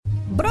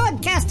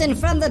Broadcasting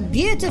from the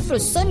beautiful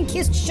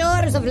sun-kissed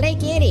shores of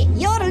Lake Erie,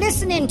 you're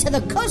listening to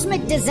the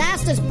Cosmic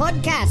Disasters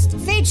Podcast,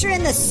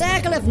 featuring the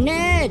Circle of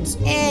Nerds.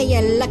 Hey,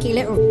 you lucky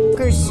little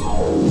f***ers.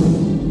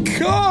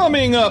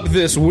 Coming up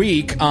this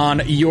week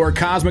on your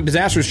Cosmic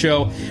Disasters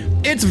Show,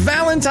 it's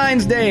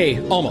Valentine's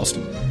Day, almost.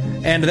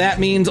 And that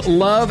means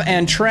love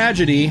and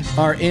tragedy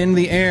are in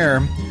the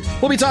air.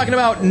 We'll be talking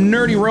about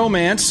nerdy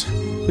romance.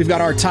 We've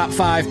got our top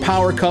 5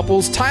 power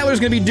couples. Tyler's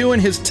going to be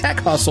doing his tech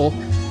hustle.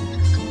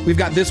 We've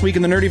got This Week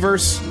in the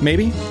Nerdyverse.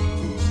 Maybe?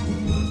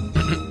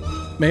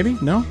 Maybe?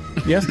 No?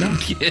 Yes? No?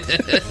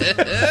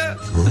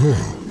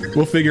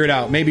 We'll figure it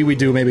out. Maybe we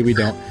do, maybe we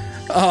don't.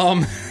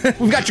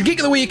 We've got your Geek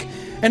of the Week.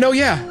 And oh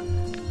yeah,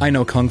 I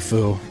know Kung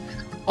Fu.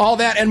 All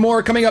that and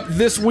more coming up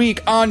this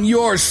week on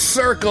your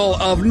Circle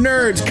of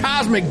Nerds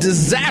Cosmic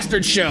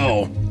Disaster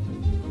Show.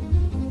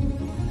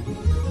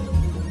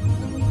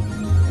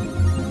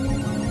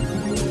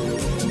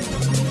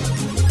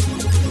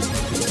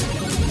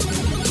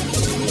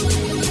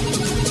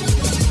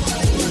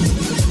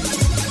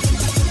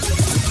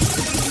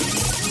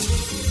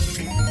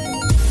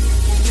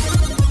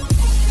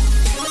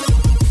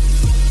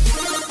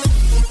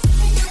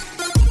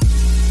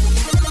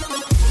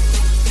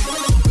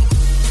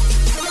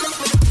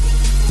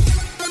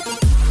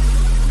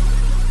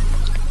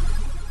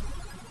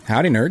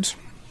 Howdy, nerds.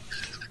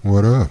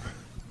 What up?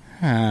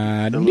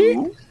 Howdy.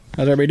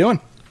 How's everybody doing?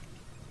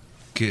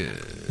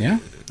 Good. Yeah?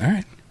 All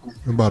right.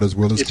 About as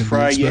well as It's can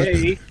Friday. be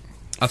expected.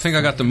 I think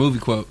I got the movie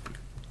quote.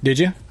 Did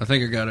you? I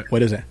think I got it.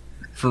 What is it?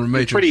 From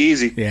Matrix. Pretty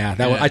easy. Yeah,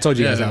 I told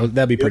you guys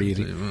that'd be pretty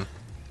easy. Yeah.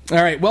 All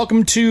right,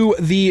 welcome to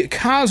the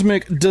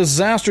Cosmic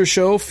Disaster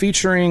Show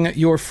featuring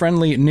your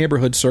friendly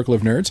neighborhood circle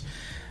of nerds.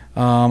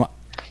 Mr.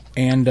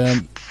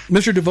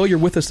 DeVoe, you're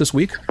with us this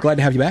week. Glad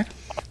to have you back.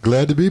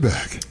 Glad to be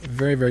back.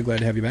 Very, very glad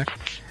to have you back.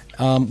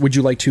 Would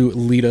you like to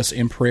lead us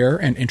in prayer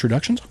and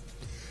introductions?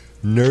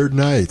 Nerd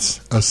Nights,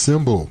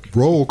 assemble,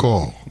 roll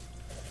call.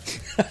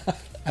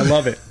 I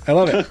love it. I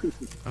love it.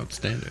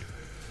 Outstanding.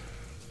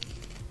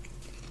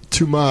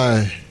 To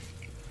my...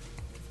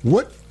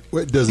 What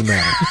doesn't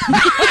matter.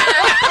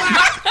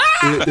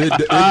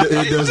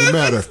 It doesn't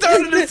matter.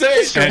 Started to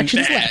say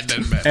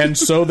And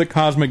so the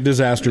cosmic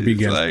disaster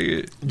begins.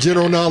 like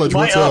General knowledge, My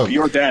what's up, up?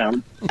 you're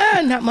down.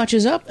 Not much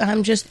is up.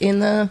 I'm just in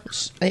the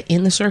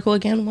circle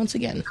again, once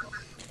again.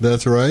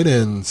 That's right,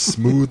 and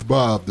Smooth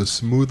Bob, the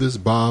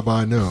smoothest Bob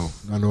I know.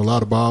 I know a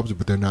lot of Bobs,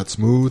 but they're not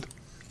smooth.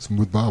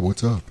 Smooth Bob,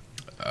 what's up?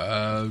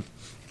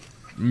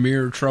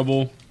 mirror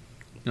trouble.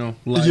 You know,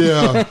 life.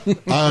 Yeah,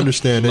 I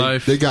understand.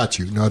 Life. They got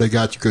you. No, they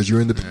got you because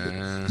you're in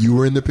the you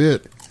were in the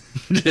pit.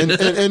 And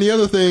the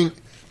other thing,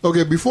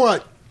 okay, before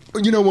I,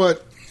 you know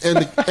what,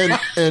 and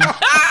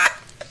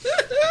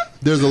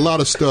there's a lot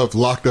of stuff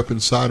locked up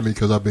inside of me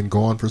because I've been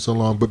gone for so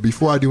long. But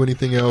before I do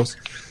anything else,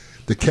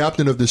 the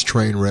captain of this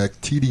train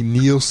wreck, T.D.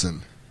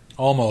 Nielsen.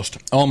 Almost.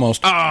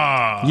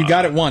 Ah, You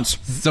got it once.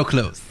 so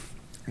close.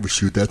 Well,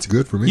 shoot, that's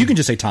good for me. You can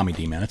just say Tommy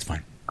D, man. That's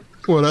fine.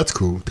 Well, that's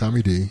cool.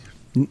 Tommy D.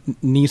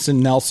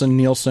 Nielsen.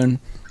 Nolson.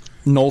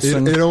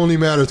 It only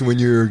matters when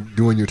you're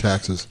doing your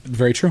taxes.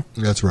 Very true.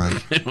 That's right.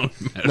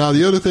 Now,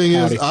 the other thing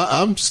is,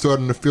 I'm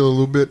starting to feel a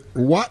little bit,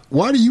 why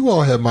do you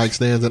all have mic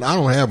stands and I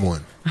don't have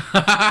one?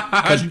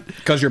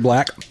 Because you're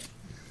black.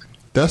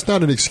 That's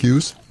not an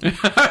excuse. I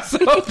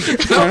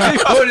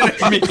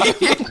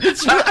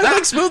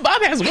think Smooth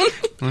Bob has one.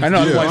 I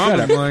know. That's why I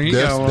said it. Like,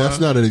 That's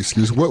not an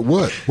excuse.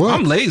 What?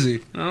 I'm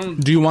lazy.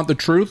 Do you want the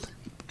truth?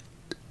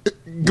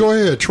 Go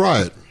ahead,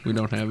 try it. We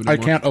don't have it. I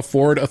can't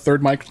afford a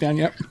third mic stand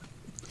yet.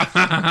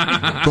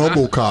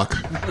 Bubblecock.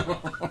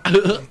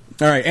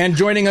 All right, and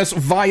joining us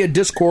via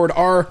Discord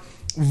are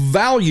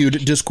valued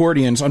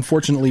Discordians.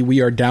 Unfortunately,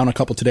 we are down a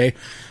couple today.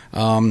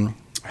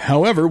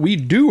 However, we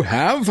do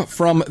have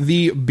from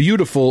the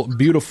beautiful,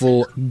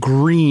 beautiful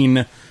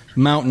green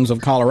mountains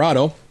of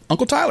Colorado,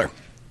 Uncle Tyler.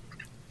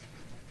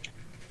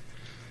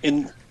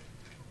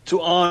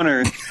 To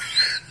honor.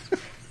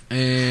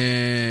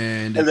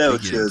 And Hello,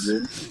 it begins.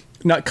 children.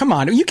 Now, come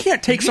on, you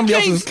can't take somebody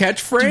else's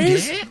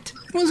catchphrase.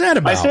 What was that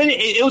about? I said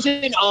it was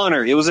an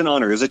honor. It was an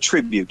honor. It was a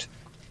tribute.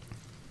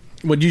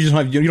 Well, you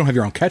don't have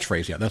your own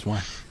catchphrase yet. That's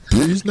why.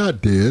 He's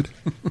not dead.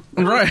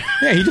 Right.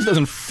 Yeah, he just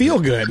doesn't feel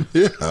good.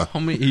 Yeah.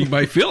 Homie, he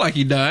might feel like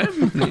he died.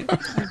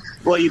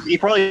 Well, he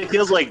probably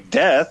feels like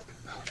death.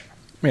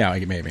 Yeah,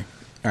 maybe.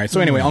 All right. So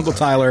anyway, Uncle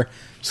Tyler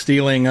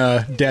stealing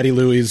Daddy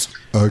Louie's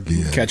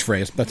Again.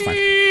 catchphrase. That's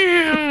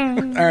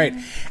fine. All right,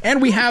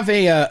 and we have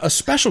a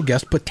special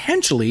guest,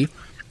 potentially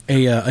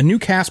a new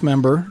cast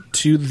member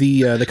to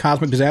the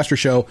Cosmic Disaster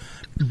Show,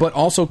 but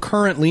also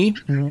currently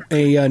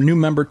a new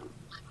member.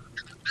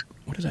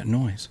 What is that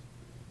noise?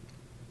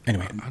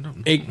 Anyway, I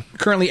don't know.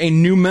 Currently a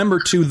new member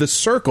to the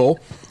Circle.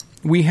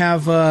 We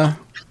have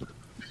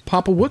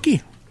Papa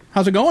Wookie.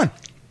 How's it going?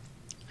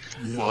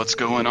 What's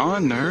going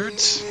on,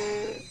 nerds?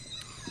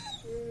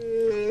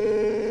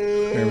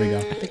 There we go.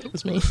 I think it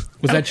was me.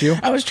 Was that you?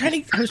 I was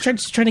trying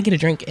to get a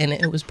drink, and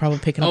it was probably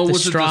picking up the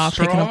was it the straw,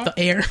 straw? picking up the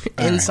air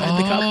inside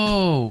the cup.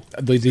 Oh,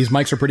 These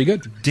mics are pretty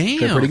good. damn.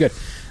 They're pretty good.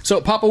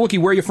 So, Papa Wookie,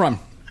 where are you from?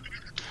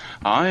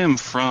 I am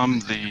from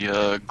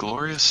the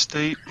glorious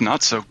state,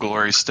 not so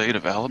glorious state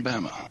of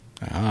Alabama.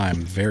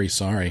 I'm very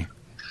sorry.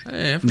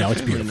 Hey, No,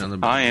 it's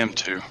beautiful. I am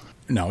too.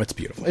 No, it's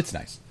beautiful. It's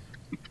nice.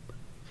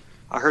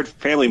 I heard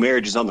family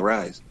marriage is on the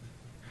rise.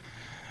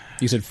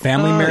 You said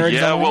family marriage?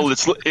 Yeah, Alan? well,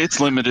 it's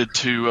limited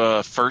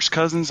to first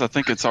cousins. I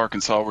think it's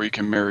Arkansas where you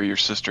can marry your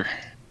sister.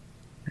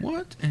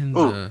 What? And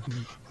Ooh.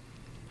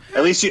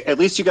 At least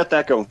you got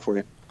that going for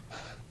you.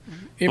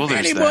 If Well,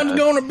 there's anyone's that.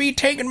 going to be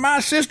taking my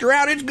sister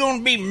out, it's going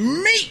to be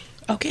me.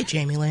 Okay,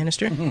 Jamie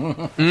Lannister.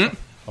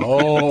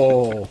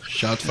 Oh,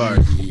 shots fired.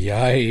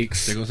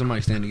 yikes. There goes the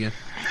mic stand again.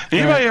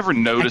 Anybody ever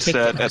notice I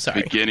take that that, at the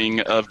sorry.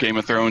 beginning of Game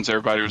of Thrones,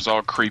 everybody was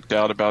all creeped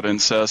out about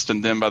incest,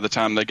 and then by the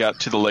time they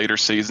got to the later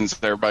seasons,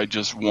 everybody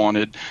just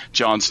wanted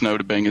Jon Snow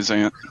to bang his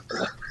aunt?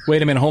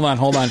 Wait a minute. Hold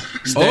on.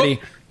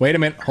 Steady. Wait a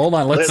minute. Hold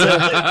on. Let's.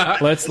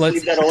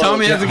 Leave that alone.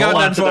 Tommy hasn't hold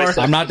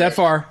gotten on. that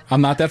far.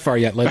 I'm not that far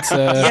yet. Let's.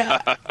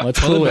 Let's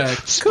Pull cool it it. back.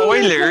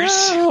 Spoilers!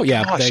 Oh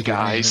yeah, Gosh, thank you.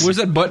 guys. Where's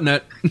that button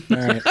at? All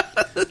right.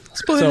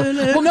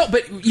 Well, no,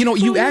 but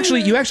you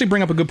actually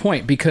bring up a good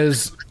point,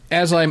 because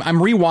as I'm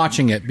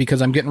rewatching it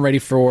because I'm getting ready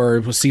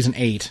for season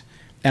 8,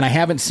 and I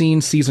haven't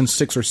seen season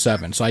 6 or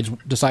 7, so I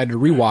decided to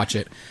rewatch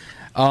it.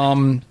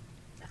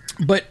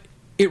 But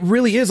it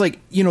really is like,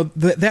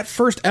 that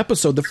first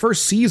episode, the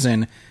first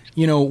season,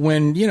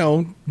 when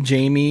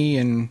Jamie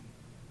and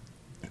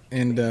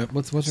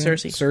what's her name?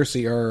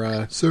 Cersei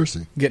are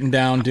Cersei. getting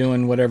down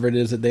doing whatever it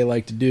is that they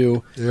like to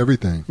do.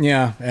 Everything.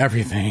 Yeah,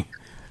 everything.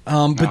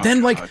 But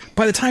then, God.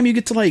 by the time you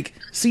get to,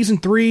 season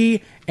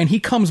 3 and he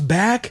comes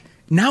back,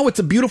 now it's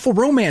a beautiful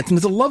romance and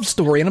it's a love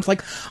story. And it's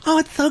like, oh,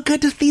 it's so good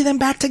to see them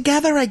back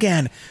together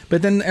again.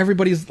 But then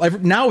everybody's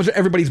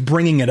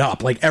bringing it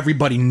up. Like,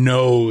 everybody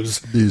knows.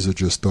 These are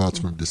just thoughts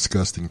from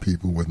disgusting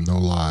people with no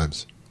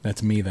lives.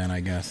 That's me then,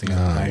 I guess. Oh,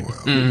 Yeah,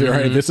 well.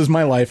 right, this is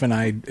my life and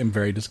I am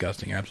very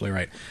disgusting. You're absolutely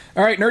right.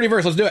 All right,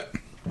 Nerdyverse, let's do it.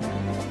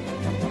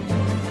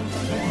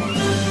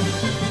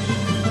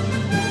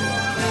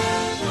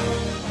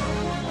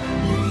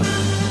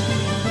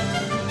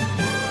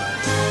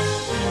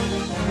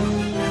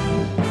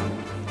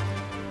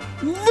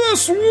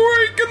 This week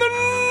in the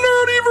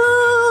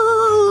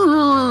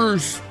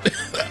Nerdyverse!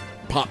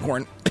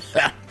 Popcorn.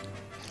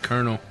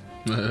 Colonel.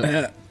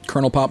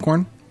 Colonel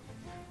Popcorn.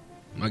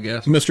 I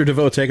guess. Mr.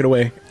 DeVoe, take it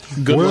away.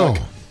 Good well,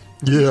 luck.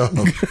 yeah.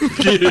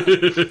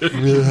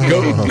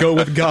 Yeah. Go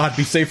with God.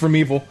 Be safe from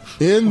evil.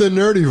 In the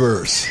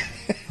Nerdyverse,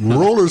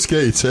 roller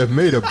skates have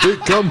made a big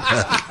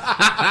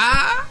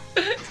comeback.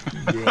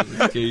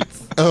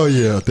 Oh,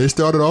 yeah. They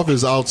started off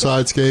as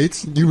outside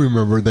skates. You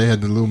remember they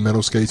had the little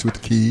metal skates with the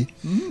key,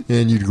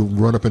 and you'd go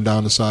run up and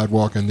down the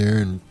sidewalk in there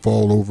and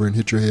fall over and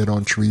hit your head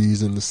on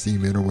trees and the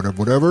cement or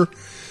whatever.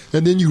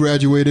 And then you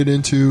graduated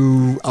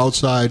into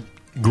outside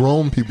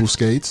grown people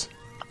skates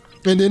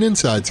and then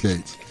inside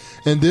skates.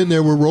 And then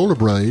there were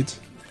rollerblades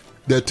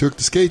that took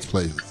the skates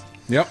places.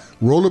 Yep.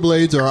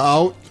 Rollerblades are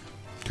out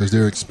because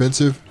they're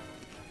expensive.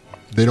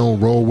 They don't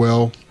roll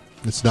well.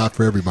 It's not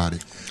for everybody.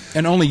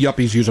 And only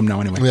yuppies use them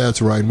now anyway.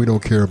 That's right, and we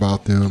don't care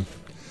about them.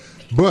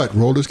 But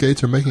roller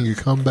skates are making a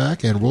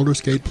comeback, and roller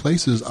skate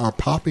places are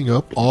popping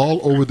up all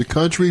over the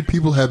country.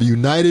 People have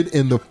united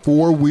in the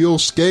four-wheel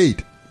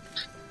skate.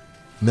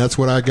 And that's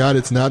what I got.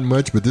 It's not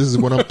much, but this is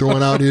what I'm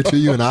throwing out here to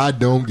you, and I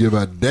don't give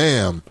a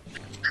damn.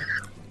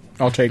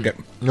 I'll take it.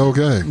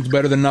 Okay. It's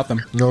better than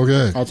nothing.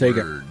 Okay. I'll take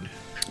it.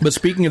 But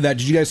speaking of that,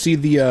 did you guys see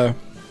the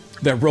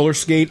that roller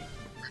skate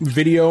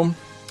video?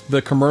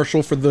 The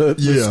commercial for the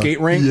skate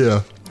rink?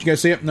 Yeah. Did you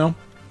guys see it? No?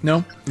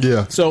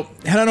 Yeah. So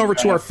head on over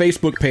to our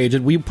Facebook page.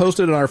 We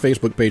posted it on our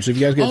Facebook page, so if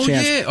you guys get a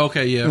chance, yeah.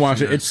 Okay, yeah.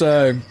 watch it. It's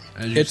As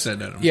you said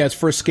that. yeah, it's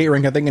for a skate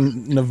rink, I think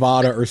in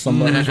Nevada or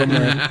somewhere.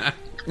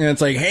 And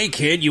it's like, hey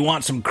kid, you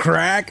want some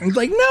crack? And it's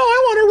like, no,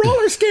 I want to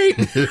roller skate.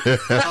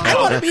 I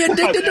want to be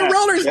addicted to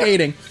roller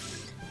skating.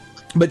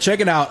 But check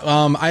it out.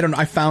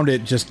 I found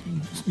it just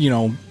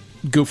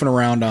goofing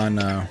around on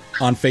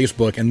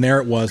Facebook, and there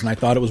it was, and I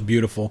thought it was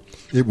beautiful.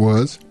 It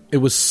was. It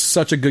was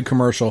such a good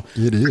commercial.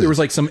 It is. There was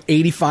like some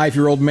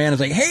 85-year-old man is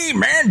like, "Hey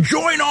man,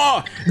 join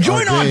our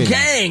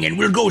gang, and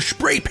we'll go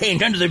spray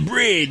paint under the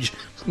bridge."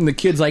 And the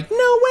kid's like,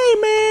 "No way,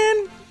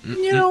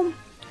 man!"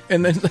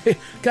 And then the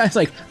guy's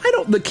like,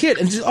 the kid,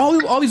 and just all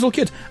these little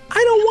kids,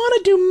 I don't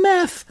want to do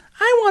meth.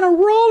 I want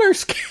to roller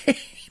skate.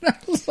 I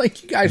was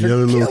like, you guys are The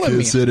other killing little kid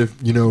me. said if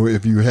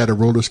you had a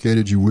roller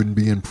skated, you wouldn't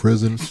be in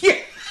prison. Yeah.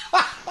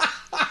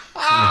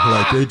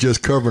 Like they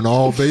just covering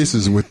all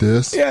bases with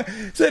this. Yeah,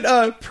 said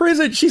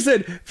prison. She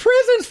said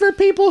prisons for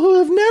people who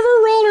have never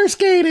roller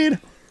skated.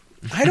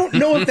 I don't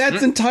know if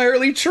that's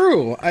entirely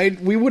true.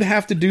 We would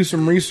have to do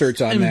some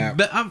research on that.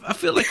 But I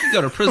feel like you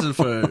go to prison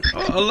for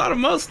a lot of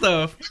most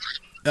stuff.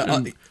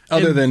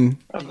 Other than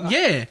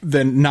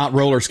not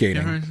roller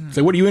skating.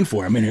 So what are you in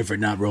for? I'm in here for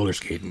not roller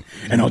skating,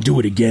 and I'll do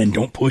it again.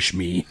 Don't push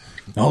me.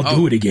 I'll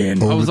do it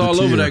again. I was the all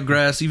over tier. that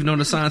grass, even though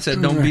the sign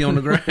said "Don't be on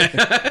the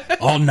grass."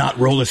 I'll not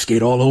roller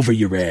skate all over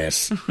your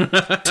ass.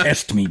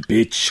 Test me,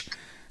 bitch.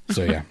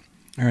 So yeah.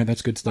 All right,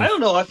 that's good stuff. I don't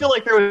know. I feel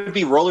like there would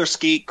be roller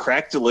skate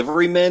crack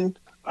delivery men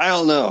I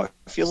don't know.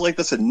 It feels like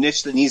that's a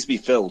niche that needs to be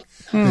filled.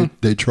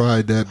 They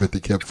tried that, but they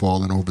kept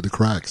falling over the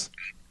cracks.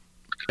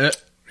 Yeah.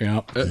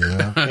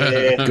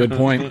 Yeah. Good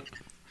point.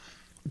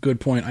 Good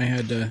point. I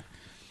had to...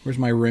 Where's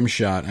my rim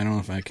shot? I don't know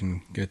if I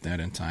can get that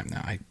in time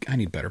now. I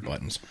need better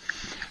buttons.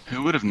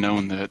 Who would have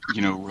known that,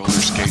 roller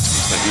skates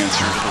was the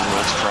answer to the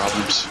world's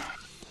problems?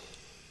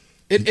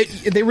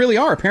 They really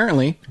are,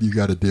 apparently. You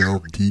got to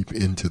delve deep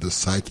into the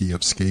psyche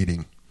of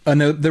skating.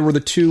 No, there were the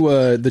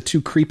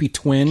two creepy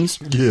twins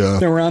Yeah.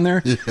 that were on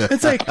there. Yeah.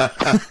 It's like,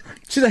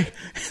 she's like,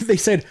 they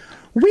said,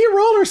 we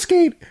roller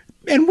skate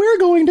and we're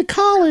going to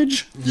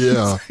college.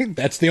 Yeah.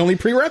 That's the only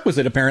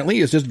prerequisite, apparently,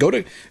 is just go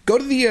to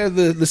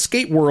the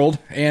skate world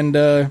and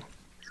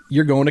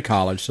you're going to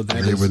college. So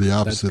They were the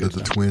opposite of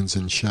the twins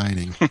in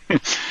Shining.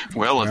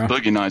 Well, if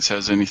Boogie Nights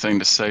has anything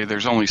to say,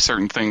 there's only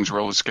certain things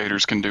roller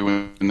skaters can do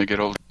when they get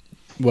older.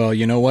 Well,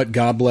 you know what?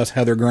 God bless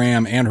Heather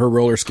Graham and her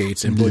roller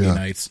skates in Boogie Yeah.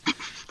 Nights.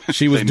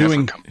 She was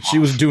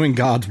doing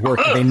God's work.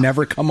 They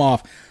never come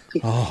off.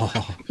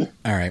 Oh, all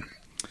right.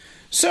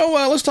 So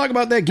let's talk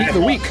about that Geek of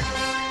the Week.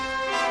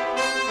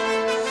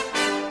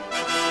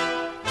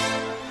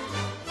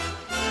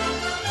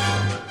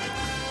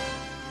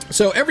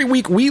 So every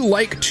week we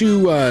like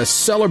to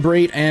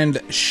celebrate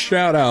and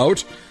shout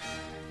out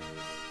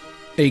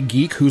a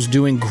geek who's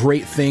doing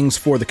great things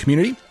for the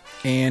community.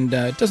 And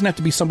it doesn't have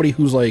to be somebody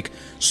who's like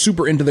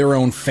super into their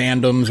own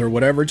fandoms or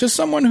whatever. Just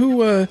someone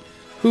who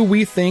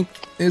we think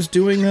is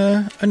doing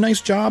a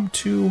nice job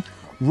to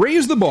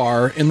raise the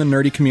bar in the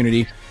nerdy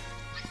community.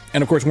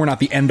 And of course, we're not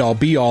the end-all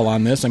be-all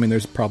on this. I mean,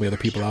 there's probably other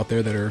people out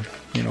there that are,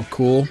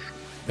 cool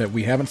that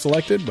we haven't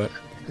selected, but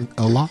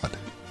A lot.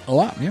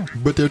 yeah.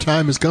 But their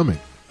time is coming.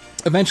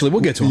 Eventually, we'll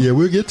get to them. Yeah,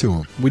 we'll get to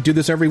them. We do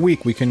this every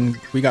week. We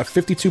got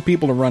 52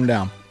 people to run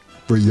down.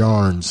 For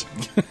yarns.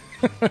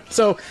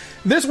 So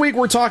this week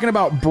we're talking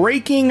about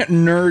breaking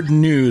nerd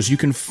news. You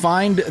can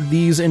find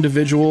these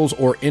individuals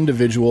or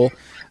individual.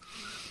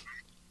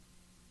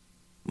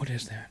 What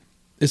is that?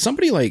 Is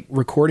somebody like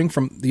recording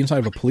from the inside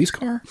of a police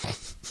car?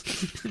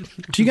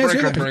 Do you guys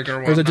hear that?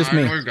 Or is it just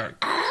me?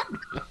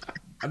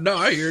 No,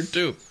 I hear it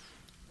too.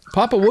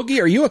 Papa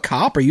Wookie, are you a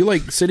cop? Are you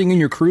like sitting in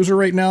your cruiser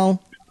right now?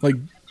 Like,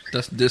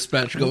 That's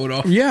dispatch going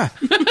off. yeah.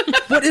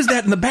 What is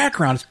that in the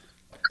background?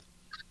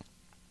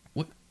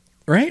 What?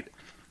 Right?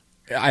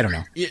 I don't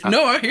know. Yeah,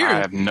 no, I hear I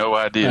it. have no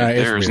idea. It's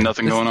There's weird.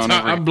 nothing going on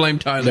over I here. blame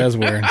Tyler. That's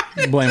weird.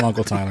 Blame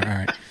Uncle Tyler.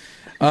 All right.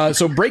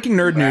 So breaking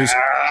nerd news.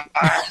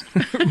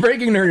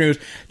 Breaking nerd news.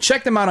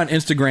 Check them out on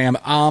Instagram.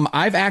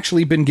 I've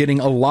actually been getting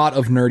a lot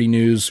of nerdy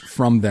news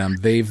from them.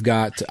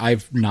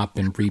 I've not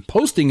been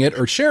reposting it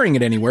or sharing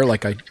it anywhere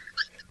like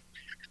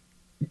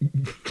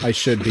I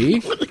should be.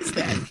 What is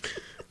that?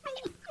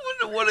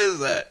 What is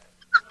that?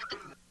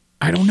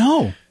 I don't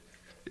know.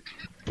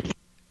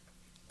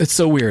 It's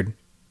so weird.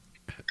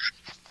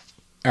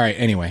 All right.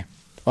 Anyway,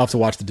 I'll have to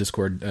watch the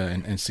Discord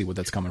and see what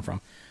that's coming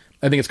from.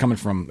 I think it's coming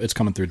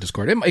through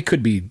Discord. It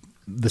could be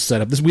the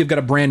setup. We've got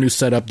a brand new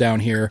setup down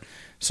here,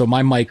 so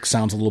my mic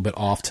sounds a little bit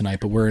off tonight.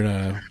 But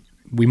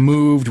we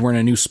moved. We're in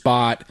a new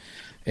spot,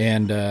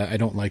 and I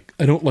don't like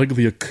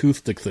the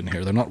acoustics in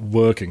here. They're not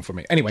working for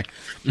me. Anyway,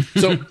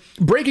 so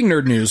breaking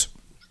nerd news.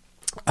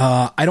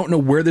 I don't know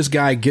where this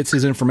guy gets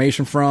his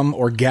information from,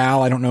 or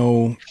gal. I don't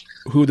know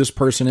who this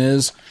person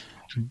is,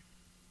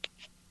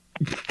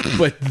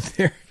 but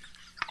they're.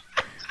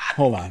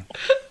 Hold on.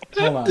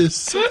 Is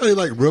somebody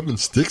like rubbing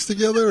sticks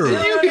together? Or?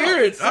 You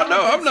hear it. I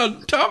know. I'm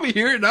not. Tommy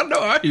hear it. I know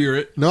I hear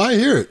it. No, I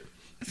hear it.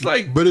 It's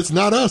like. But it's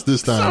not us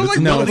this time. Sounds It's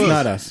like No, none of it's us.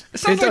 not us. It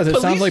sounds It does. like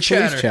It sounds like police police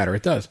chatter. chatter.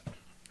 It does.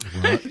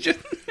 I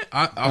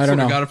don't swear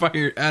know. to God, if I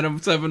hear Adam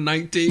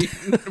 719,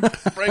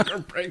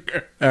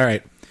 breaker. All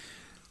right.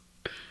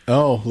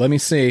 Oh, let me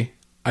see.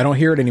 I don't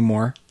hear it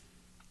anymore.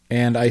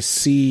 And I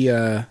see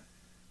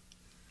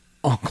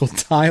Uncle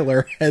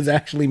Tyler has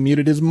actually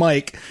muted his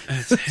mic.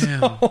 That's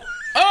him.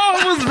 Oh,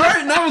 I was right,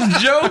 and I was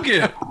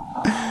joking.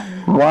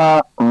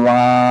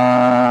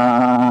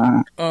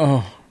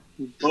 Oh,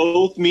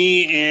 Both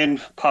me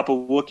and Papa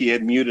Wookie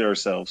had muted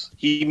ourselves.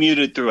 He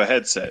muted through a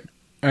headset.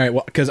 all right.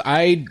 Well, because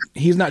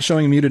he's not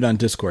showing muted on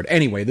Discord.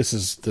 Anyway, this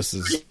is.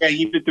 Yeah,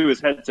 he muted through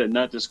his headset,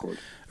 not Discord.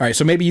 All right.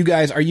 So maybe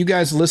are you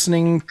guys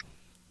listening?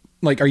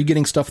 Like, are you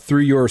getting stuff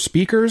through your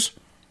speakers?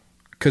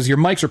 Because your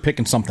mics are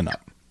picking something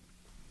up.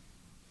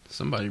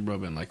 Somebody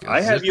rubbing like a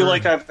I have you zipper.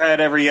 like I've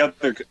had every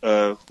other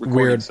recording.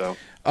 Weird. So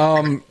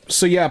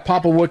So yeah,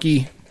 Papa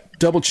Wookie,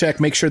 double check,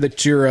 make sure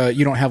that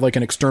you don't have like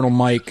an external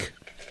mic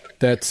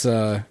that's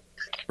or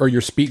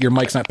your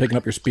mic's not picking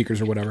up your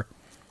speakers or whatever.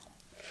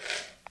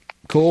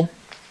 Cool.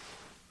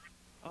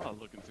 Oh,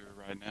 looking through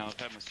it right now. I've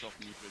had myself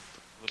muted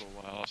a little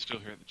while. I'll still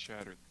hear the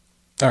chatter.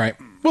 All right,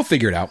 we'll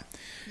figure it out.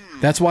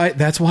 That's why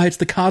it's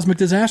the Cosmic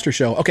Disaster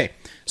Show. Okay,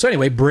 so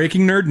anyway,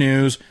 breaking nerd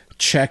news.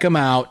 Check them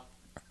out.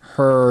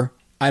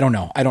 I don't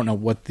know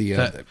what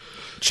the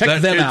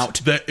check them out.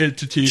 That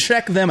entity.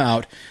 Check them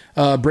out.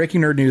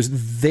 Breaking Nerd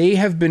News. They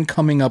have been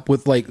coming up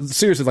with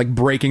seriously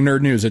breaking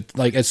nerd news. It,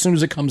 as soon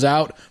as it comes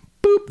out,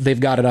 boop, they've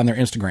got it on their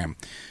Instagram.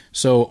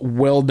 So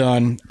well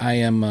done. I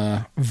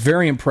am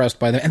very impressed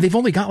by that. And they've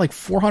only got like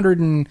 400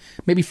 and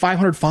maybe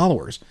 500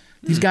 followers.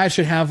 These guys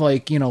should have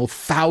like,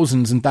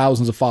 thousands and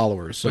thousands of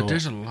followers. So But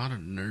there's a lot of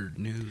nerd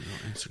news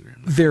on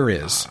Instagram. There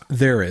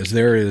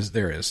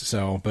is.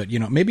 So, but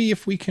maybe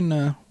if we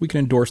can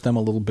endorse them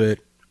a little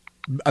bit.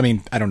 I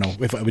mean, I don't know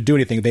if I would do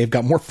anything. They've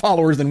got more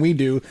followers than we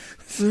do.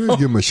 Give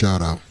them a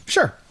shout out.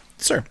 Sure.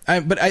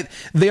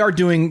 They are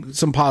doing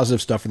some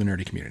positive stuff for the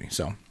nerdy community.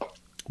 So,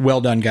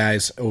 well done,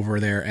 guys, over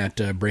there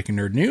at Breaking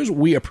Nerd News.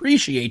 We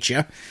appreciate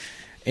you.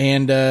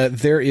 And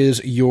there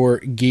is your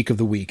Geek of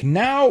the Week.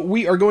 Now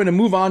we are going to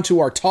move on to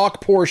our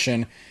talk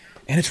portion,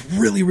 and it's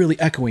really, really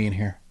echoey in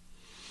here.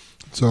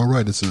 It's all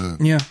right. It's a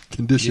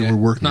condition we're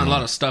working on. Not a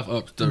lot of stuff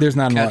up to There's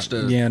not a catch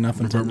lot. the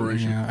Nothing.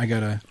 reverberation. I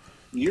got to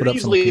You're put up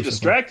easily some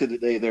distracted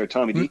today there,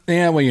 Tommy D.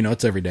 Yeah, well,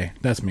 it's every day.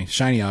 That's me.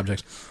 Shiny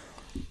objects.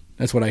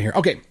 That's what I hear.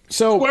 Okay,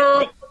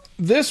 so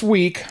this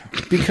week,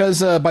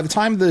 because by the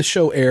time the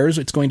show airs,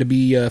 it's going to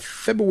be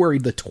February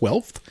the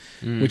 12th,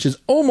 which is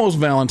almost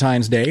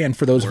Valentine's Day. And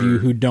for those of you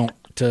who don't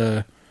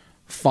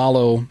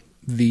follow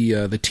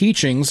the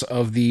teachings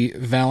of the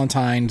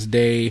Valentine's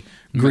Day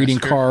greeting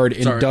card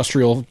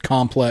industrial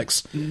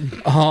complex,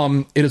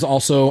 it is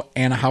also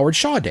Anna Howard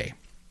Shaw Day.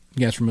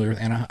 You guys familiar with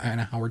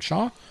Anna Howard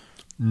Shaw?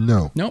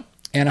 No. Nope.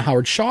 Anna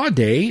Howard Shaw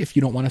Day, if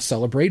you don't want to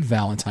celebrate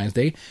Valentine's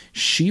Day,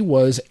 she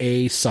was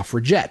a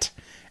suffragette.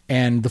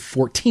 And the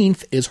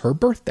 14th is her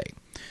birthday.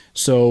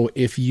 So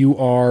if you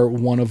are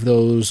one of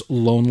those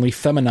lonely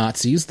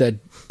feminazis that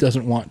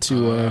doesn't want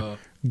to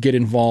get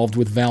involved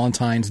with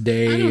Valentine's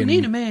Day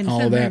and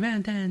all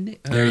that,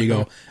 there you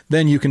go.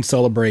 Then you can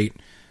celebrate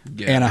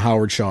Anna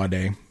Howard Shaw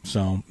Day.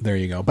 So there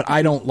you go. But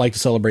I don't like to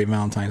celebrate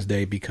Valentine's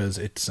Day because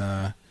it's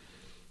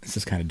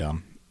just kind of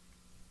dumb.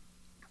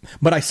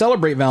 But I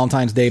celebrate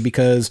Valentine's Day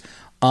because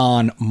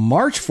on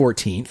March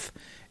 14th,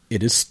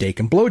 it is Steak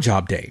and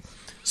Blowjob Day.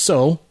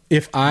 So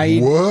if I...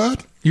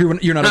 What? You're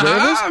not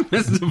aware of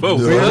this? You're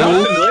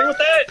not familiar with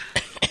that?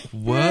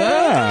 What?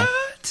 Yeah.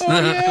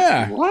 Oh,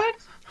 yeah. What?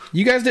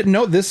 You guys didn't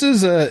know it's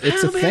a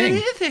thing.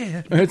 Is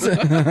it?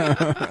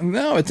 It's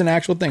no, it's an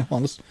actual thing.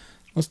 Hold on,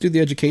 let's do the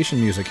education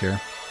music here.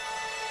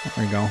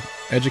 There we go.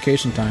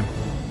 Education time.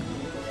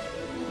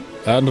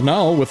 And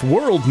now with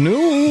world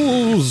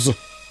news.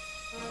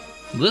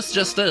 Let's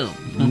just do.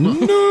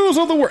 News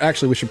of the world.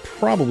 Actually, we should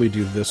probably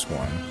do this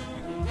one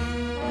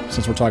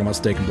since we're talking about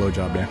Steak and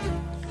Blowjob Day.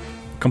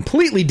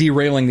 Completely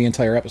derailing the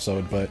entire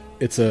episode, but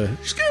it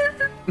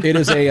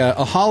is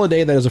a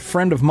holiday that is a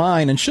friend of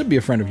mine and should be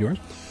a friend of yours.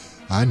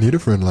 I need a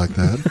friend like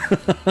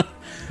that.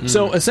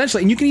 So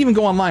essentially, and you can even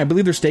go online. I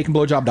believe there's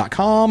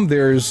steakandblowjob.com.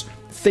 There's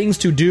things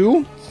to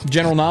do.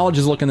 General Knowledge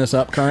is looking this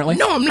up currently.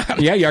 No, I'm not.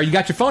 Yeah, you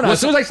got your phone out. As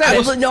soon as I said it.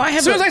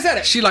 As soon as I said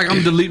it. She like,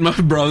 I'm deleting my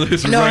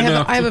brothers No, right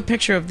now. I have a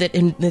picture of that,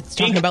 and it's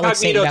talking about like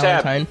St.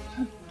 Incognito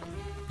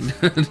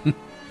Valentine.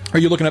 Are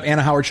you looking up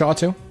Anna Howard Shaw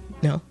too?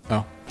 No. Oh,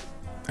 all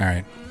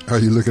right. Are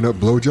you looking up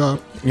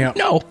blowjob? Yeah.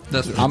 No.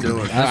 That's what she's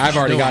doing. I've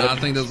already got it. I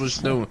think that's what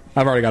she's doing.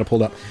 I've already got it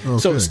pulled up. Okay.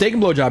 So, Steak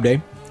and Blowjob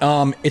Day.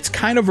 It's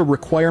kind of a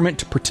requirement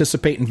to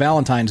participate in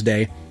Valentine's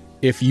Day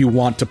if you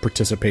want to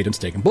participate in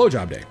Steak and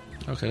Blowjob Day.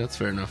 Okay, that's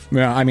fair enough.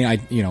 Yeah, I mean,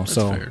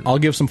 so fair enough. I'll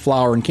give some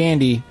flour and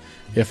candy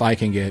if I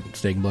can get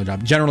steak and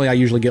blowjob. Generally, I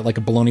usually get like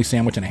a bologna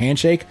sandwich and a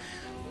handshake.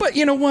 But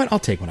you know what? I'll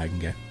take what I can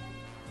get.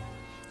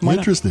 Why not?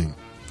 Interesting.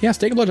 Yeah,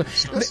 steak and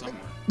blowjob.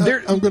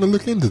 I'm going to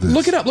look into this.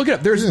 Look it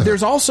up.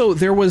 There's also I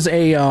think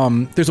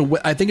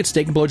it's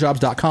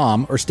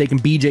steakandblowjobs.com or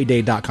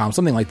steakandbjday.com,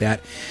 something like that.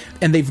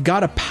 And they've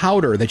got a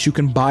powder that you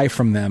can buy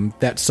from them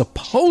that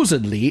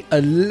supposedly,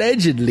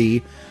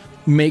 allegedly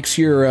makes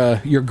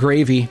your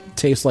gravy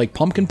taste like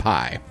pumpkin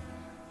pie.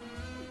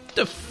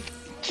 The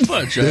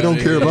fudge They don't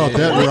care about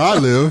that where I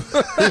live.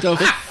 The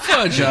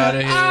fudge out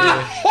of here.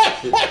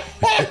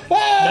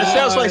 That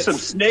sounds like some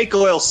snake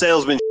oil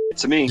salesman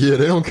to me. Yeah,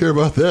 they don't care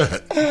about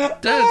that.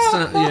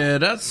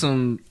 That's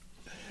some...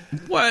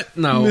 What?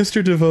 No.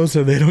 Mr. DeVoe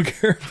said they don't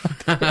care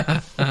about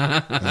that.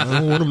 I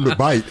don't want them to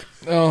bite.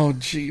 Oh,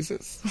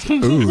 Jesus.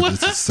 Ooh,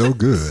 this is so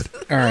good.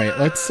 All right,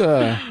 let's...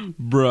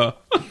 Bruh.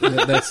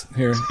 That's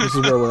here. This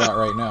is where we're at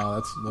right now.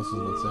 This is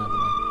what's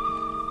happening.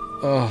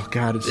 Oh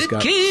God, it just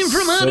got Came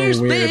from so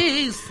outer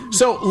weird. space.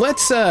 So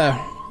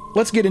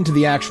let's get into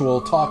the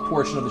actual talk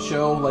portion of the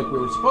show, like we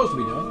were supposed to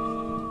be doing,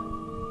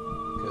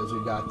 because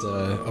we've got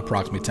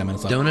approximately 10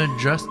 minutes left. Don't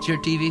adjust your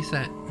TV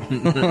set.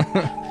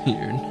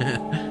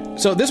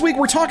 So this week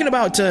we're talking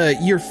about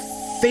your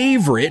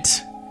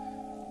favorite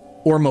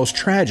or most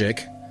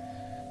tragic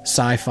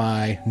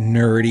sci-fi,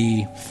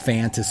 nerdy,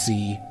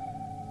 fantasy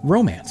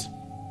romance.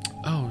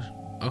 Oh,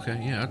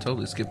 okay. Yeah, I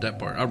totally skipped that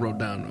part. I wrote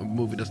down a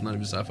movie that's not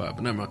even sci-fi,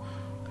 but never mind.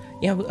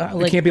 Yeah,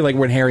 It can't be like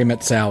When Harry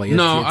Met Sally.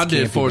 No, It's I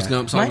did campy, Forrest guys.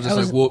 Gump, so I was just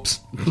like, whoops.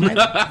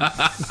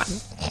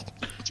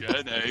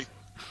 Jenny.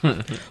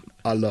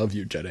 I love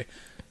you, Jenny.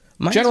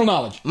 Mine's- General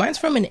knowledge. Mine's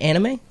from an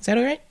anime. Is that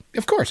all right?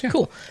 Of course, yeah.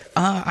 Cool.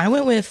 I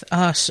went with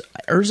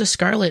Urza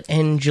Scarlet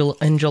and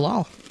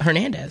Jalal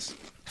Hernandez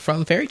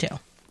from Fairy Tale.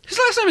 His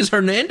last name is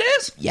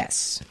Hernandez?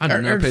 Yes. I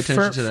don't know. Pay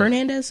attention to that.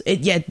 Fernandez?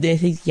 Yeah,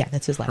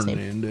 that's his last name.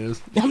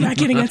 Hernandez. I'm not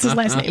kidding. That's his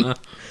last name.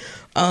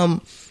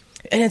 And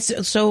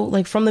it's so,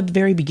 like, from the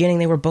very beginning,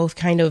 they were both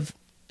kind of,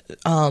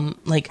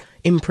 like,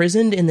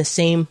 imprisoned in the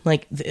same,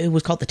 like, it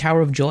was called the Tower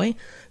of Joy.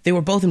 They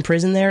were both in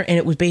prison there, and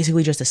it was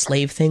basically just a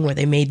slave thing where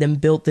they made them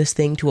build this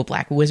thing to a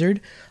black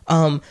wizard.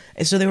 And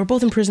so they were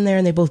both in prison there,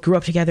 and they both grew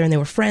up together, and they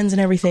were friends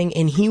and everything,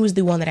 and he was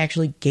the one that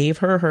actually gave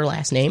her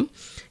last name,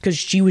 because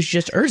she was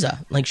just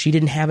Urza. Like, she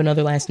didn't have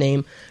another last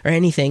name or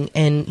anything,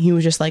 and he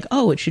was just like,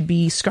 oh, it should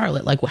be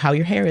Scarlet, like how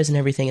your hair is and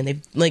everything, and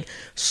they've, like,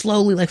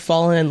 slowly, like,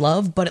 fallen in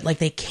love, but, like,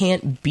 they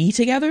can't be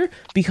together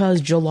because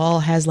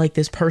Jalal has, like,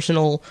 this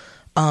personal...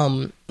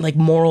 like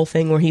moral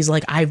thing where he's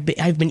like, I've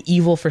been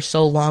evil for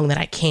so long that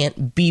I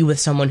can't be with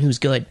someone who's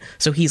good.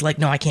 So he's like,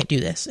 no, I can't do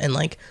this. And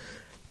like,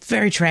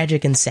 very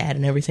tragic and sad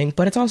and everything,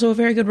 but it's also a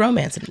very good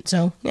romance.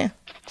 So yeah,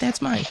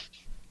 that's mine.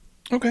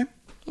 Okay.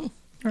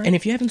 Right. And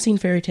if you haven't seen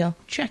Fairy Tail,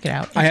 check it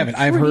out. I haven't.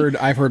 I've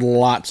heard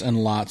lots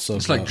and lots of.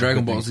 It's like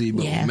Dragon Ball Z,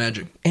 but with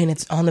magic. And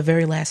it's on the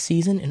very last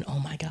season, and oh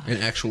my god,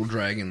 and actual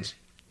dragons.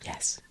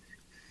 Yes.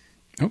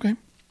 Okay,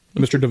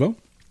 Mr. DeVoe.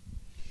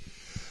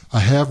 I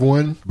have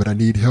one, but I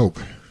need help.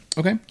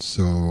 Okay.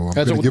 So I'm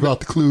going to give out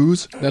the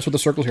clues. That's what the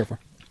circle's here for.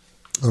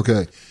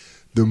 Okay.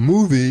 The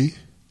movie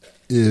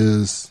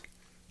is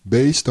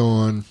based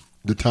on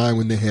the time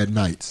when they had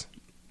knights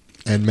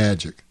and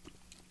magic.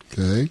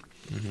 Okay.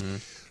 Mm-hmm.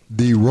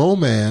 The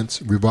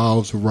romance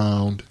revolves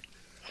around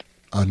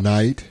a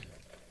knight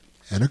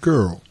and a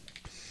girl.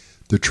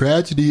 The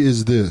tragedy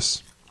is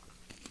this.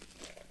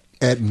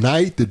 At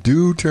night, the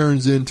dude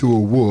turns into a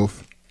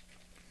wolf,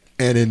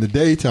 and in the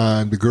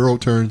daytime, the girl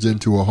turns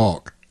into a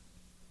hawk.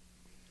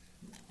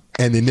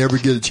 And they never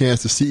get a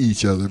chance to see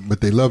each other,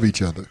 but they love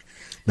each other.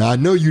 Now, I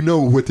know you know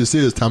what this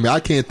is, Tommy. I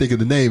can't think of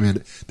the name in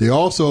it. They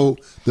also,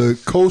 the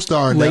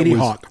co-star in that was...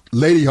 Hawk.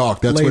 Lady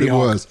Hawk, that's Lady what it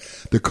Hawk.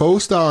 was. The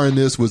co-star in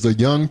this was a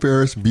young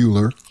Ferris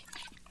Bueller.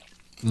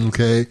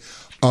 Okay.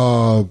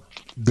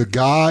 The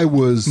guy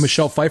was...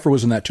 Michelle Pfeiffer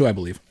was in that too, I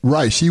believe.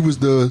 Right. She was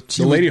the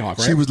Lady Hawk,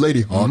 right? She was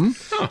Lady Hawk.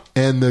 Mm-hmm. Huh.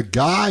 And the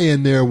guy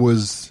in there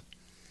was...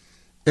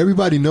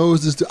 Everybody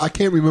knows this. I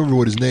can't remember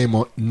what his name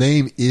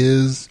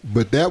is,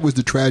 but that was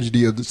the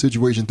tragedy of the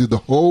situation. Through the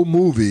whole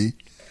movie,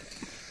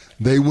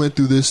 they went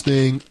through this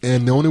thing,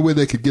 and the only way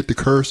they could get the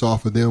curse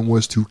off of them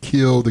was to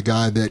kill the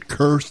guy that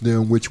cursed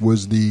them, which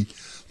was the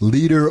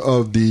leader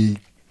of the,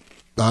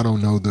 I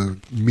don't know, the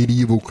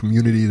medieval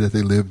community that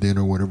they lived in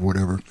or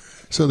whatever.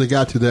 So they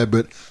got to that,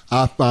 but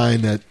I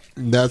find that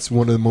that's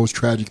one of the most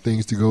tragic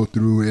things to go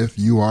through if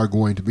you are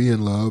going to be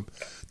in love.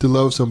 To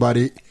love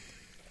somebody,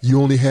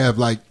 you only have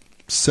like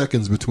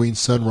seconds between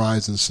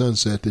sunrise and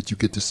sunset that you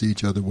get to see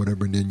each other,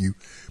 whatever, and then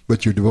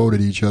but you're devoted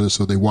to each other,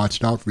 so they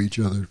watched out for each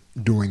other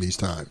during these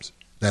times.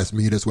 That's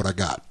me. That's what I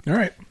got. All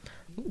right.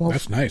 Well,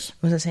 that's nice.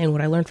 What was I saying?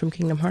 What I learned from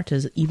Kingdom Hearts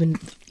is even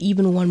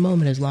one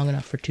moment is long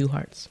enough for two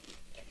hearts.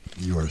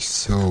 You are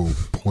so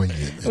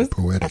poignant and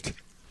poetic.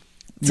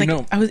 It's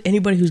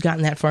anybody who's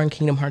gotten that far in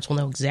Kingdom Hearts will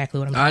know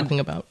exactly what I'm talking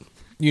about.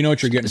 You know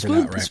what you're getting for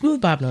that, right?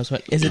 Smooth Bob knows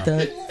what. Is it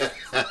the...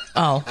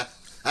 Oh.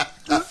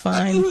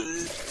 Fine.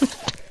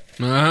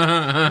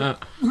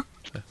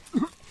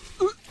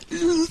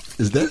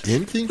 Is that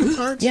in Kingdom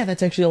Hearts? Yeah,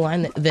 that's actually a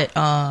line that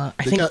I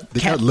think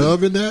they got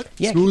love in that.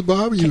 Yeah. Smooth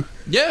Bob,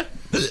 yeah.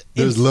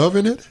 There's love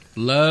in it.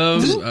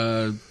 Love.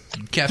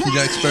 Captain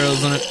Jack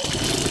Sparrow's on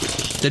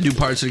it. They do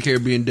Pirates of the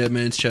Caribbean, Dead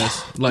Man's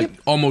Chest, like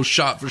almost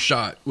shot for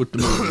shot with the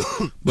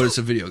movie, but it's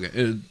a video game.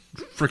 It's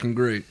freaking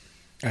great.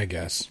 I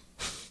guess.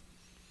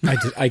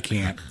 I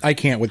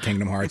can't with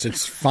Kingdom Hearts.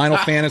 It's Final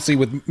Fantasy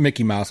with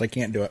Mickey Mouse. I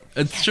can't do it.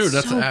 It's true.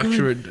 That's so an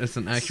accurate. good. That's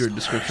an accurate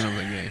description of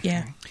the game.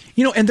 Yeah.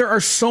 You know, and there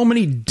are so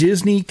many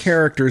Disney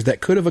characters that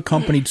could have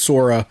accompanied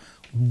Sora.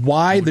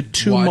 Why the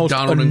two most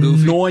Donald and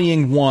Goofy?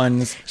 annoying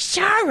ones?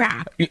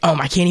 Sora.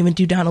 I can't even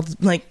do Donald's.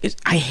 Like,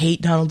 I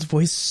hate Donald's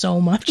voice so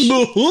much.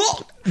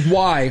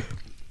 Why?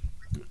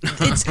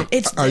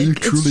 It's. Are you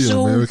truly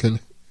so, American?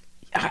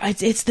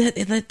 It's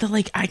the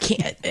like I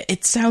can't.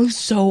 It sounds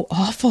so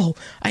awful.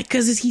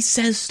 Because he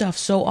says stuff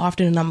so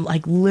often, and I'm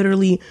like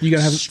literally. You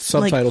gotta have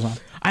subtitles on.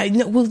 I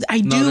know. Well, I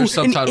do. there's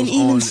subtitles and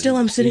even on, still,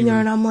 I'm sitting there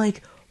and I'm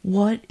like,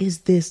 what is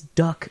this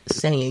duck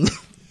saying?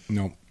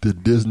 No. The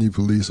Disney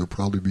police will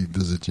probably be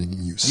visiting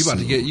you.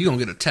 You gonna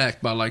get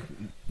attacked by like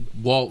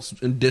Waltz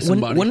and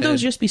disembodied. Wouldn't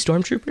those just be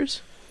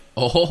stormtroopers?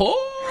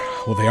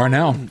 Oh, well, they are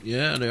now.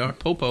 Yeah, they are.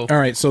 Popo. All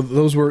right, so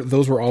those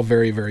were all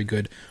very, very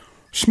good.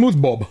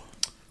 Smooth Bob.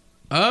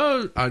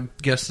 I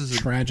guess this is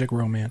Tragic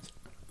romance.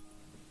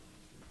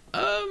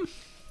 I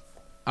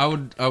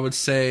would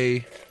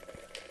say,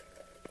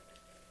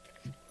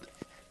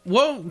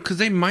 well, because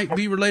they might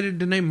be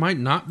related and they might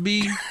not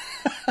be.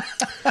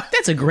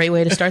 That's a great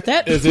way to start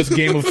that. Is this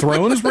Game of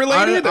Thrones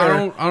related?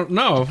 I don't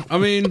know. I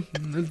mean,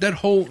 that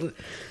whole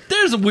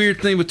there's a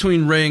weird thing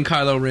between Rey and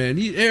Kylo Ren.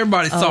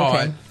 Everybody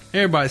saw it.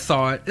 Everybody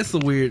saw it. It's a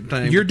weird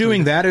thing. You're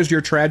doing that as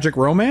your tragic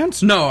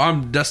romance?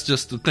 No, that's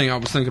just the thing I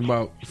was thinking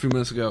about a few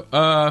minutes ago.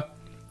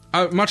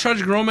 My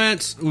tragic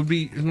romance would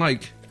be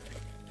like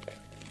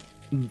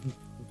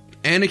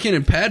Anakin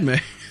and Padme.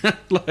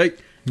 Like,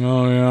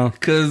 Oh, yeah.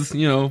 because,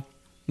 wasn't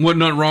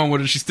nothing wrong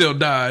with it. She still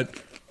died.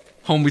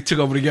 Homie took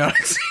over the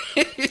galaxy.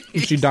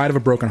 She died of a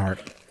broken heart.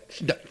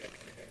 She died.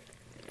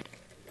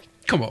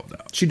 Come on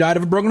now. She died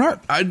of a broken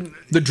heart.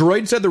 The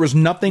droid said there was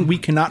nothing, we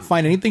cannot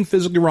find anything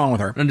physically wrong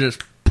with her. And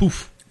just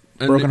poof.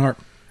 And Broken heart.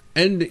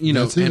 And,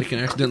 That's it.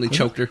 Anakin accidentally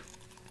choked her.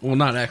 Well,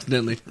 not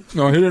accidentally.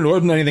 No, there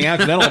wasn't anything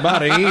accidental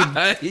about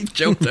it. He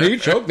choked her. He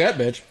choked that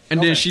bitch.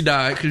 And then she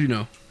died,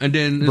 because, and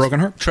then it's Broken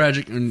heart.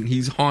 tragic, and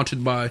he's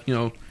haunted by,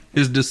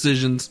 his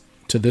decisions.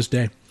 To this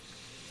day.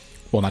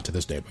 Well, not to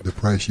this day, but The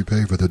price you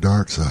pay for the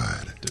dark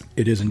side.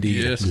 it is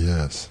indeed. Yes.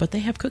 Yes. But they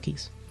have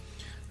cookies.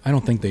 I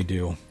don't think they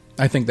do.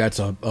 I think that's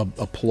a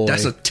ploy.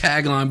 That's a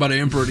tagline by the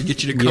Emperor to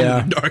get you to come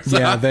to the dark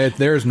side. Yeah,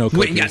 there's no cookies.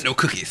 We ain't got no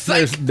cookies.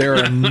 Psych. There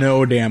are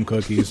no damn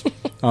cookies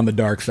on the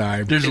dark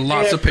side. There's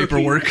lots of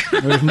paperwork.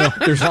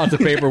 There's lots of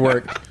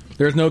paperwork.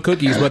 There's no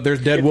cookies, but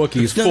there's dead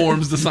Wookiees.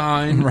 Forms the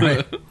sign.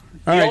 Right.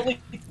 All right.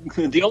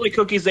 The only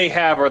cookies they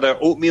have are the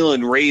oatmeal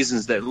and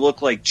raisins that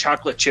look like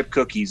chocolate chip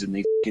cookies, and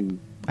they can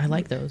I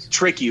like those.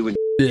 trick you. And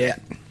Yeah.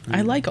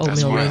 I like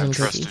That's oatmeal why I raisin have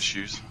trust cookies.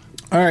 issues.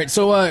 All right.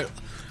 So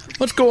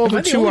let's go over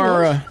I the to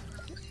only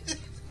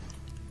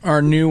our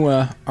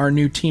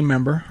new team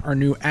member, our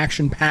new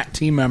action-packed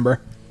team member.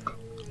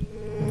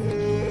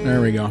 There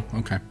we go.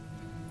 Okay.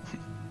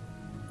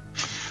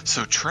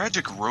 So,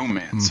 tragic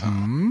romance,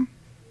 huh?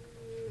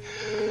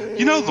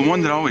 The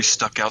one that always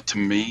stuck out to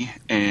me,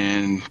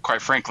 and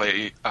quite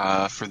frankly,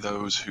 for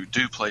those who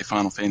do play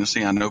Final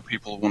Fantasy, I know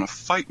people want to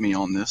fight me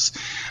on this,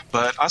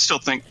 but I still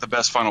think the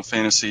best Final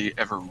Fantasy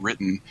ever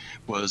written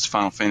was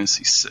Final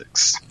Fantasy VI.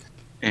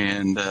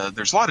 And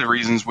there's a lot of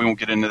reasons. We won't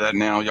get into that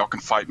now. Y'all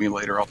can fight me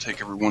later. I'll take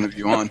every one of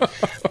you on.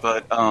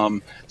 But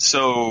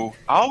so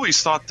I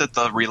always thought that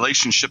the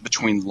relationship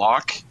between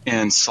Locke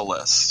and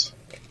Celeste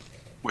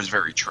was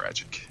very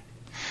tragic.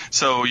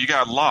 So you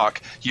got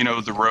Locke,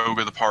 the rogue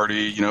of the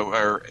party,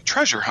 or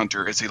treasure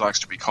hunter, as he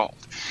likes to be called.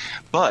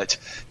 But,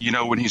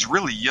 when he's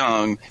really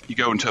young, you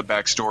go into a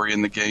backstory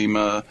in the game,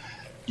 where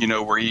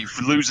he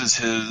loses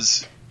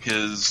his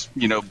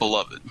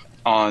beloved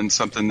on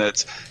something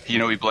that's, he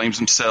blames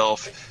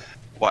himself,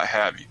 what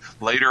have you.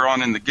 Later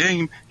on in the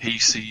game, he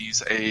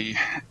sees I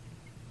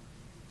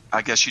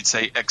guess you'd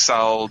say,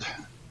 exiled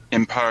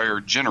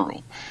Empire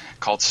general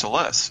called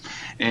Celeste.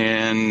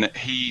 And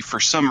he, for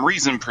some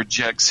reason,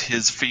 projects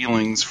his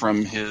feelings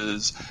from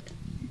his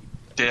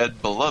dead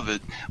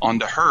beloved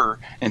onto her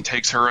and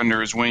takes her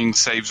under his wing,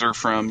 saves her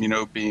from,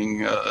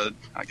 being, I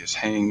guess,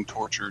 hanged,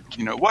 tortured,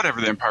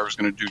 whatever the Empire was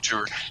going to do to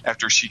her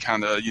after she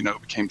kind of,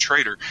 became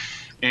traitor.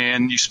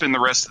 And you spend the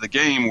rest of the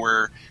game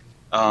where,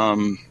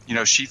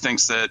 she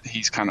thinks that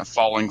he's kind of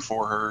falling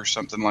for her or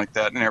something like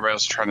that, and everybody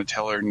else is trying to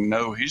tell her,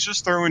 no, he's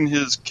just throwing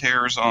his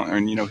cares on,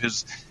 and,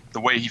 the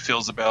way he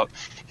feels about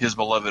his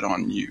beloved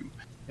on you.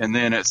 And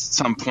then at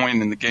some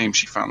point in the game,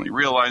 she finally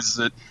realizes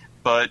it.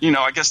 But,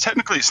 I guess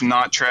technically it's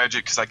not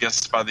tragic because I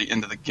guess by the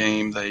end of the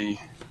game, they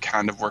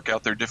kind of work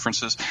out their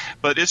differences.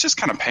 But it's just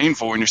kind of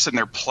painful when you're sitting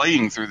there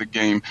playing through the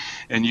game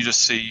and you just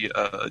see,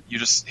 you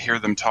just hear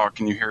them talk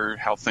and you hear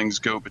how things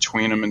go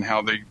between them and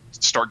how they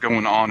start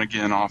going on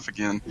again, off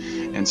again,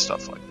 and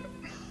stuff like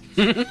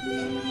that.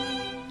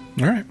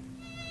 All right.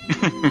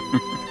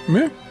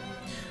 Yeah.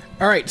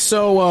 All right.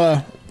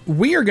 So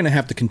we are going to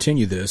have to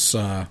continue this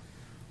on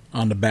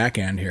the back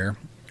end here.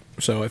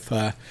 So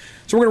so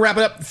we're going to wrap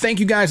it up. Thank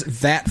you guys.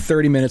 That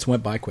 30 minutes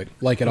went by quick,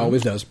 like it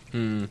always does.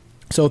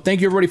 So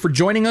thank you, everybody, for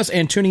joining us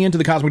and tuning into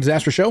the Cosmic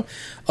Disaster Show.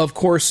 Of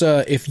course,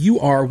 if you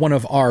are one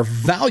of our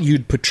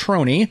valued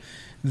patroni,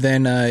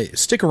 then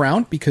stick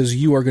around because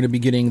you are going to be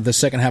getting the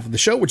second half of the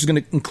show, which is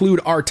going to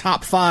include our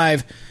top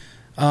 5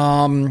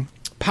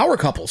 power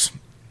couples.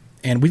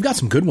 And we've got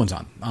some good ones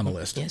on the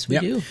list. Yes, we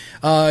do.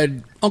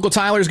 Uncle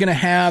Tyler's going to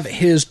have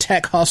his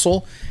tech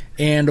hustle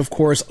and, of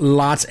course,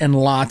 lots and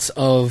lots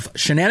of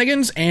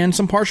shenanigans and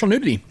some partial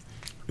nudity.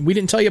 We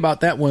didn't tell you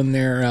about that one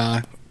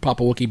there,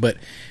 Papa Wookie, but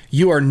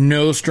you are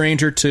no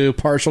stranger to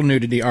partial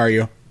nudity, are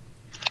you?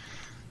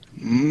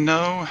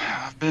 No,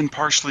 I've been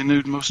partially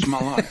nude most of my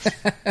life.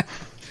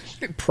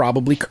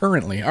 Probably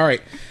currently. All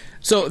right.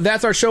 So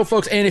that's our show,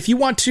 folks. And if you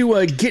want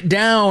to get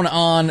down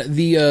on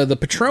the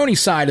Patroni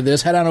side of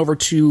this, head on over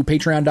to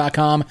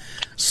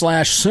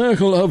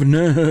patreon.com/Circle of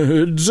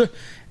Nerds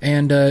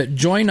and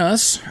join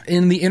us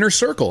in the inner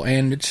circle.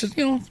 And it's just,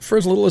 for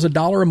as little as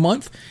 $1 a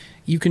month,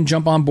 you can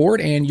jump on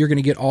board and you're going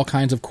to get all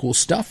kinds of cool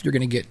stuff. You're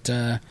going to get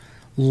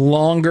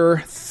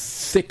longer,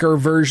 thicker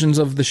versions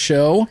of the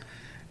show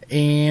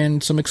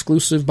and some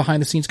exclusive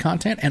behind-the-scenes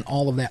content and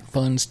all of that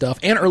fun stuff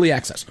and early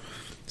access.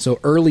 So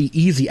early,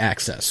 easy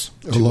access.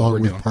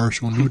 Along with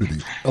partial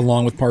nudity.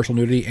 Along with partial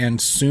nudity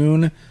and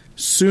soon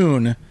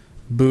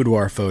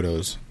boudoir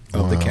photos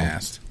of the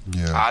cast.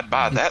 Yeah. I'd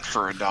buy that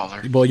for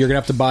 $1. Well, you're going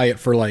to have to buy it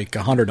for like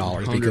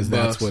 $100 because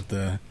that's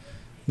 $100.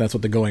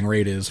 what the going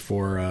rate is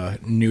for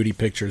nudie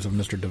pictures of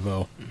Mr.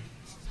 DeVoe.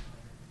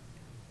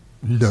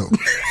 No.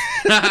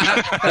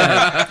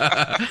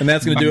 And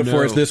that's going to do it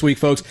for us this week,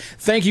 folks.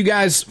 Thank you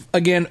guys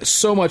again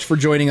so much for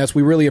joining us.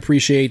 We really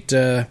appreciate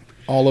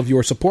all of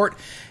your support.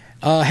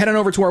 Head on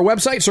over to our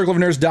website,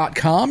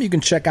 circleofnerds.com. You can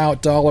check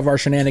out all of our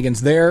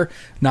shenanigans there.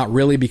 Not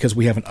really, because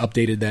we haven't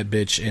updated that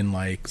bitch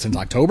in since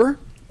October.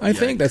 I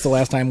think that's the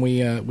last time we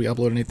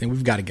uploaded anything.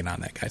 We've got to get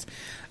on that, guys.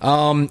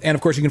 And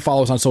of course, you can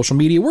follow us on social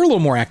media. We're a little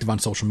more active on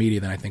social media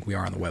than I think we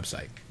are on the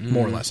website,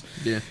 more or less.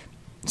 Yeah.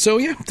 So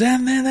yeah,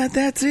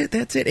 that's it.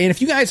 And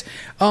if you guys,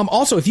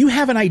 also, if you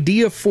have an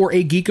idea for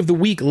a Geek of the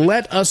Week,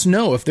 let us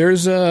know. If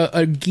there's a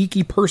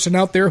geeky person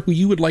out there who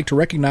you would like to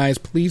recognize,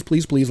 please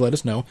let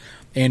us know,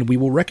 and we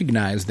will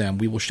recognize them.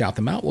 We will shout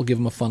them out. We'll give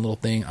them a fun little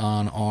thing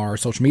on our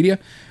social media,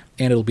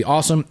 and it'll be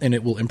awesome, and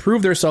it will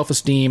improve their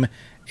self-esteem.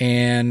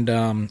 And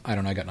I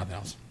don't know, I got nothing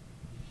else.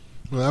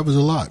 Well, that was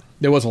a lot.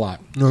 There was a lot.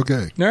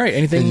 Okay. All right.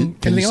 Anything?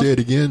 Can you else? say it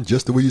again,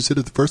 just the way you said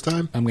it the first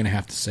time? I'm going to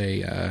have to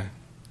say.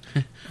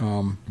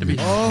 Gonna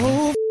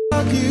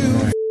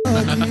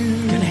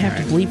have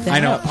to bleep that. I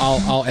know. out.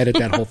 I'll edit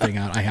that whole thing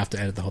out. I have to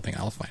edit the whole thing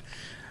out. It's fine.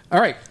 All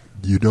right.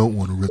 You don't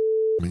want to rip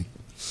me.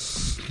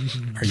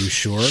 Are you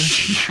sure?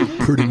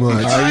 Pretty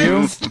much. Are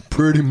you?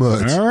 Pretty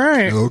much. All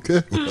right. Okay.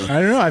 I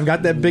don't know. I've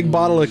got that big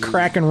bottle of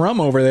Kraken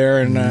rum over there,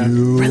 and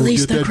You'll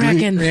Release get the that gleam-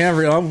 Kraken. yeah,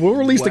 we'll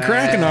release the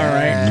Kraken. All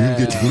right.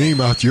 You get the gleam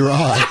out your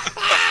eye.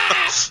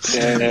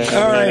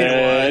 All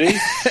right.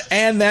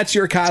 And that's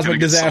your Cosmic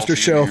get Disaster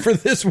salty Show in here. for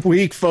this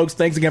week, folks.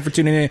 Thanks again for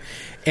tuning in,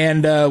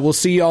 and we'll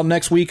see you all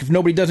next week. If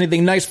nobody does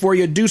anything nice for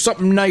you, do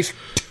something nice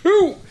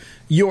to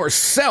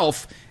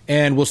yourself,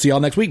 and we'll see y'all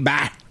next week.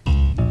 Bye.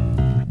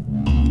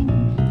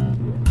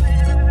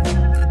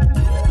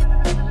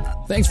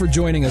 Thanks for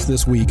joining us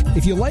this week.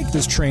 If you like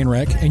this train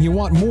wreck and you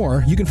want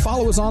more, you can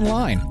follow us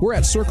online. We're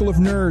at Circle of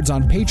Nerds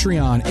on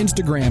Patreon,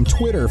 Instagram,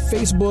 Twitter,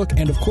 Facebook,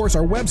 and of course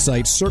our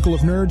website,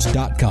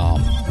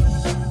 circleofnerds.com.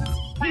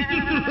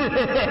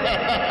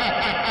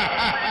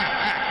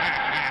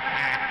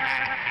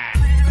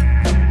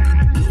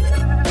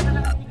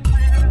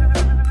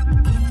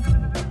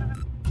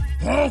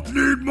 Hulk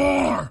need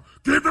more!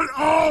 Give it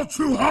all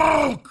to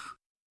Hulk!